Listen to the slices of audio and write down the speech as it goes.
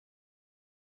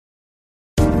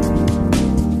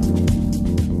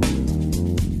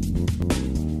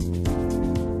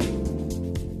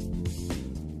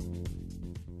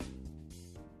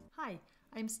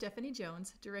I'm Stephanie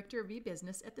Jones, Director of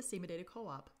E-Business at the SEMA Data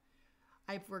Co-op.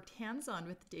 I've worked hands-on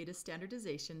with data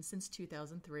standardization since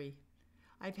 2003.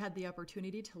 I've had the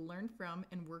opportunity to learn from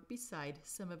and work beside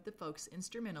some of the folks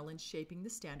instrumental in shaping the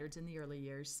standards in the early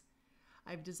years.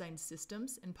 I've designed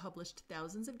systems and published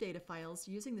thousands of data files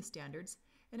using the standards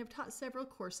and have taught several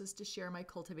courses to share my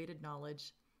cultivated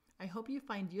knowledge. I hope you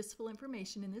find useful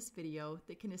information in this video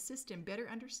that can assist in better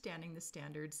understanding the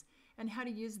standards and how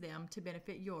to use them to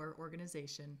benefit your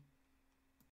organization.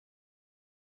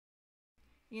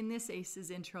 In this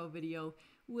ACES intro video,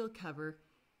 we'll cover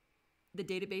the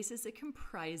databases that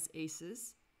comprise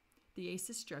ACES, the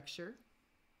ACES structure,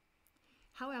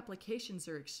 how applications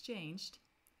are exchanged,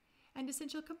 and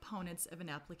essential components of an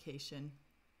application.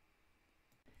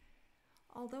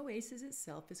 Although ACES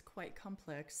itself is quite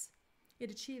complex, it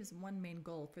achieves one main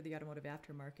goal for the automotive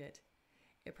aftermarket.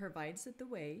 It provides the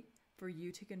way for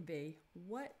you to convey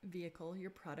what vehicle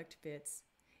your product fits,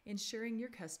 ensuring your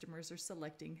customers are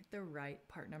selecting the right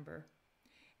part number.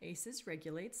 ACES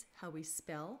regulates how we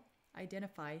spell,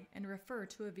 identify, and refer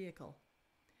to a vehicle.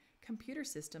 Computer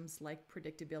systems like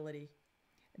predictability.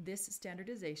 This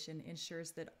standardization ensures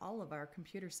that all of our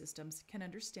computer systems can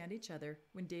understand each other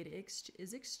when data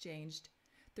is exchanged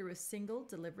through a single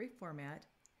delivery format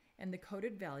and the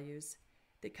coded values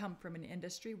that come from an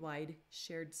industry-wide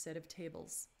shared set of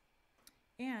tables.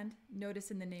 And notice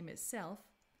in the name itself,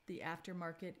 the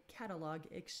Aftermarket Catalog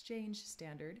Exchange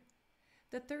Standard.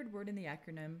 The third word in the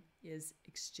acronym is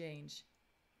exchange.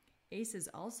 ACES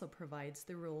also provides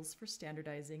the rules for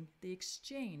standardizing the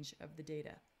exchange of the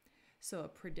data, so a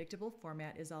predictable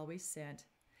format is always sent.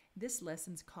 This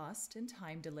lessens cost and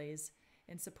time delays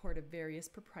in support of various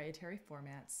proprietary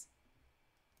formats.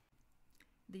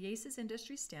 The ACES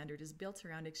Industry Standard is built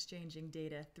around exchanging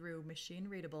data through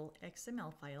machine-readable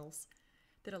XML files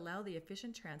that allow the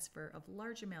efficient transfer of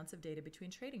large amounts of data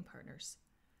between trading partners.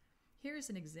 Here is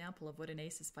an example of what an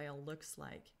ACES file looks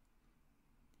like.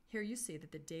 Here you see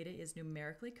that the data is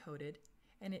numerically coded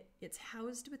and it's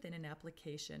housed within an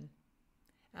application.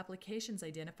 Applications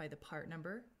identify the part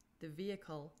number, the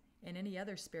vehicle, and any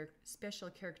other special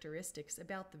characteristics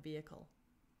about the vehicle.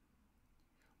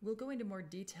 We'll go into more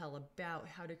detail about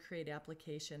how to create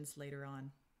applications later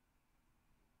on.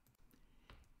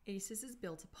 ACES is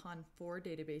built upon 4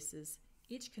 databases,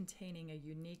 each containing a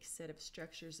unique set of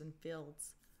structures and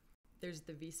fields. There's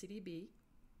the VCDB,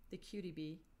 the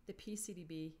QDB, the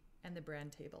PCDB, and the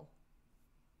brand table.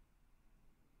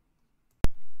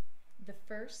 The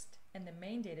first and the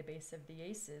main database of the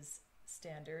ACES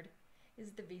standard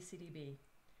is the VCDB.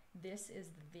 This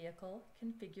is the Vehicle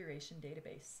Configuration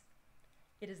Database.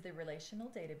 It is the relational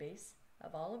database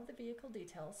of all of the vehicle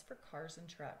details for cars and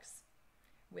trucks.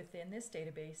 Within this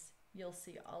database, you'll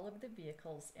see all of the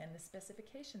vehicles and the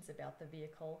specifications about the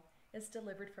vehicle as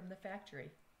delivered from the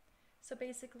factory. So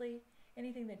basically,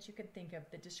 anything that you could think of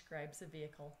that describes a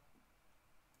vehicle.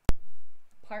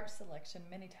 Part selection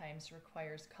many times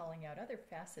requires calling out other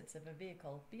facets of a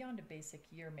vehicle beyond a basic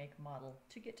year, make, model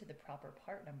to get to the proper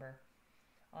part number.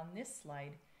 On this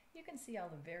slide, you can see all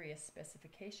the various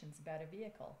specifications about a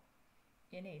vehicle.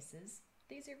 In ACES,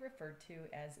 these are referred to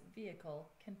as vehicle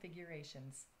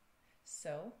configurations.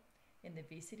 So, in the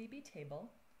VCDB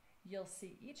table, you'll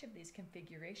see each of these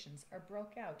configurations are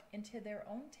broke out into their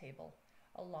own table,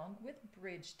 along with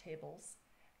bridge tables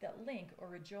that link or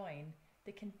rejoin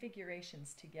the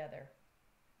configurations together.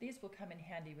 These will come in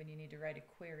handy when you need to write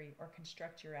a query or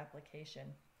construct your application,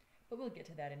 but we'll get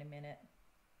to that in a minute.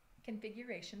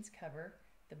 Configurations cover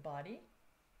the body,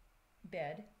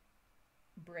 bed,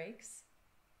 brakes,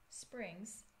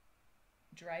 springs,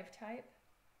 drive type,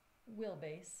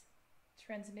 wheelbase,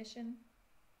 transmission,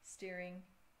 steering,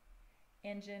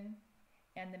 engine,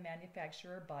 and the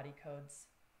manufacturer body codes.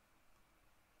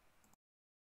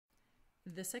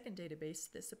 The second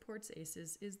database that supports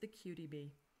ACES is the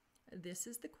QDB. This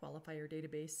is the qualifier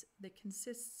database that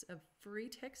consists of free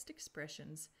text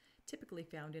expressions typically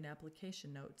found in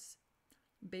application notes.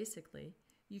 Basically,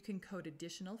 you can code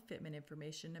additional fitment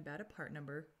information about a part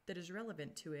number that is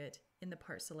relevant to it in the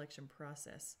part selection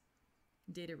process.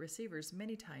 Data receivers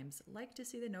many times like to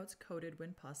see the notes coded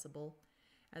when possible,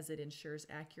 as it ensures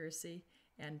accuracy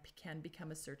and can become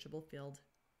a searchable field.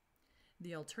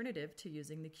 The alternative to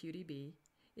using the QDB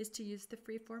is to use the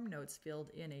freeform notes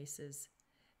field in ACES.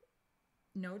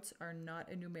 Notes are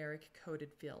not a numeric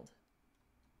coded field.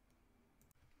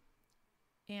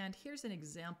 And here's an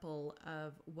example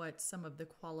of what some of the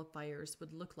qualifiers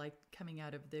would look like coming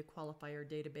out of the qualifier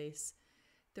database.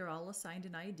 They're all assigned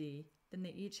an ID, then they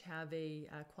each have a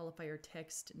qualifier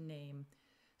text name.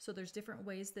 So there's different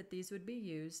ways that these would be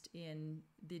used in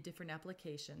the different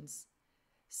applications.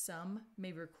 Some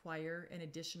may require an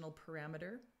additional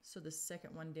parameter, so the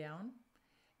second one down,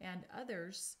 and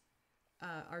others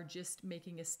are just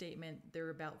making a statement. They're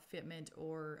about fitment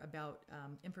or about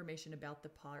information about the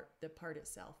part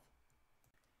itself.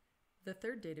 The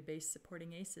third database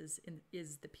supporting ACES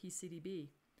is the PCDB.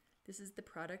 This is the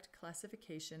product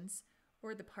classifications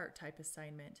or the part type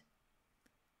assignment.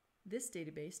 This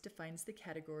database defines the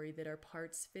category that our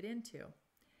parts fit into,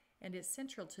 and it's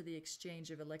central to the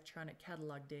exchange of electronic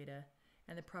catalog data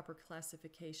and the proper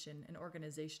classification and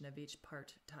organization of each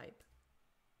part type.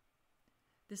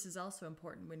 This is also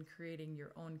important when creating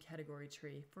your own category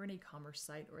tree for an e-commerce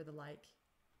site or the like.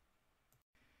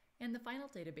 And the final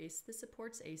database that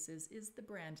supports ACES is the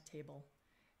brand table.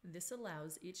 This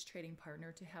allows each trading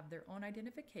partner to have their own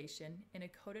identification in a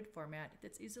coded format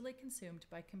that's easily consumed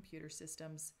by computer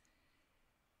systems.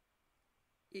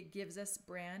 It gives us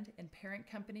brand and parent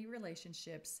company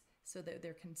relationships so that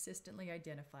they're consistently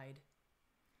identified.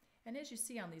 And as you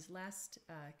see on these last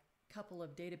couple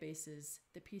of databases,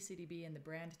 the PCDB and the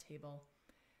brand table,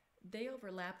 they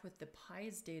overlap with the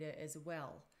PIES data as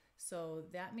well. So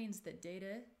that means that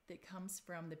data that comes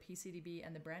from the PCDB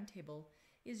and the brand table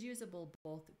is usable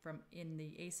both in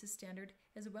the ACES standard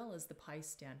as well as the PIES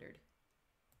standard.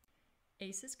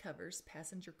 ACES covers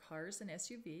passenger cars and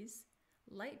SUVs,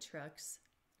 light trucks,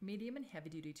 medium and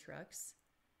heavy-duty trucks,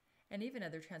 and even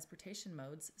other transportation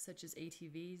modes such as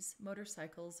ATVs,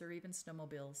 motorcycles, or even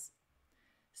snowmobiles.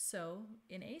 So,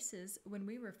 in ACES, when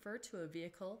we refer to a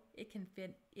vehicle, it can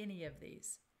fit any of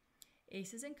these.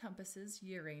 ACES encompasses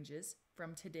year ranges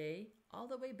from today all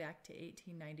the way back to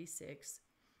 1896,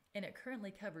 and it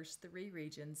currently covers 3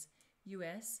 regions: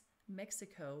 US,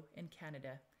 Mexico, and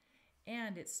Canada,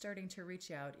 and it's starting to reach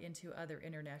out into other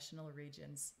international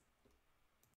regions.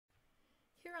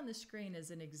 Here on the screen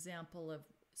is an example of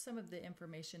some of the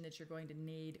information that you're going to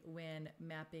need when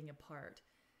mapping a part.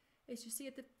 As you see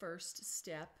at the first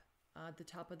step at the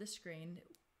top of the screen,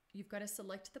 you've got to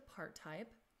select the part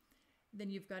type, then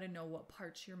you've got to know what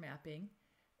parts you're mapping,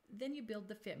 then you build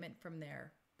the fitment from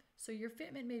there. So your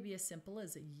fitment may be as simple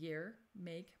as a year,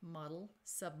 make, model,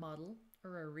 submodel,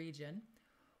 or a region,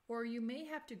 or you may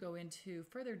have to go into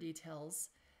further details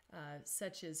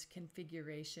such as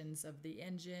configurations of the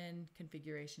engine,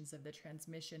 configurations of the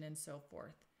transmission, and so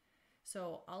forth.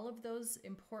 So all of those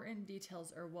important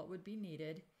details are what would be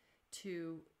needed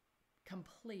to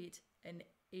complete an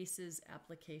ACES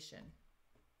application.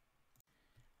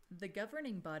 The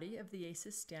governing body of the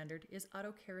ACES standard is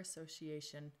AutoCare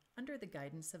Association under the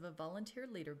guidance of a volunteer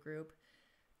leader group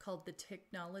called the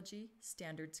Technology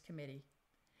Standards Committee.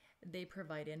 They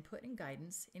provide input and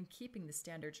guidance in keeping the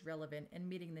standards relevant and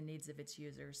meeting the needs of its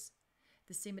users.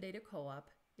 The SEMA Data Co-op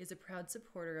is a proud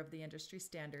supporter of the industry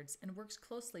standards and works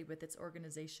closely with its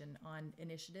organization on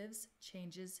initiatives,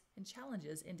 changes, and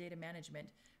challenges in data management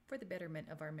for the betterment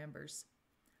of our members.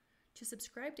 To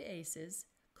subscribe to ACES,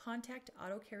 contact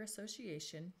AutoCare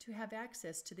Association to have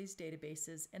access to these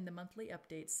databases and the monthly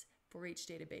updates for each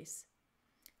database.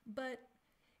 But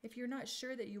if you're not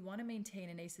sure that you want to maintain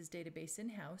an ACES database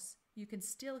in-house, you can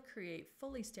still create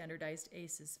fully standardized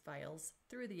ACES files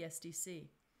through the SDC.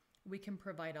 We can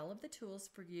provide all of the tools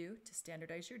for you to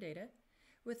standardize your data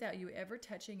without you ever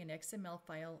touching an XML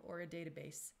file or a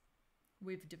database.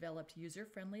 We've developed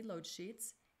user-friendly load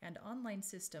sheets and online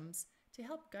systems to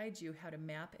help guide you how to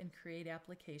map and create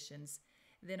applications.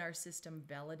 Then our system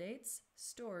validates,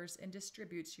 stores, and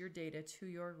distributes your data to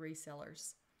your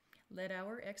resellers. Let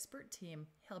our expert team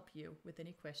help you with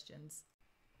any questions.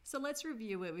 So let's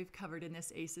review what we've covered in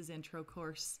this ACES intro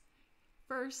course.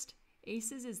 First,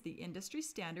 ACES is the industry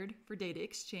standard for data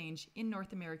exchange in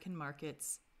North American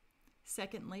markets.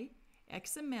 Secondly,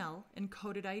 XML and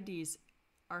coded IDs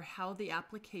are how the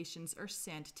applications are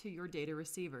sent to your data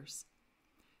receivers.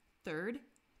 Third,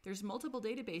 there's multiple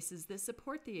databases that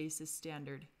support the ACES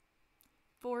standard.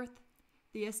 Fourth,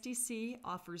 the SDC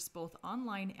offers both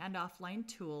online and offline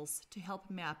tools to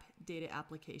help map data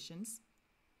applications.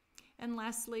 And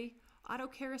lastly,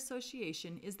 AutoCare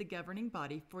Association is the governing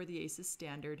body for the ACES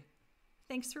standard.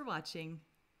 Thanks for watching.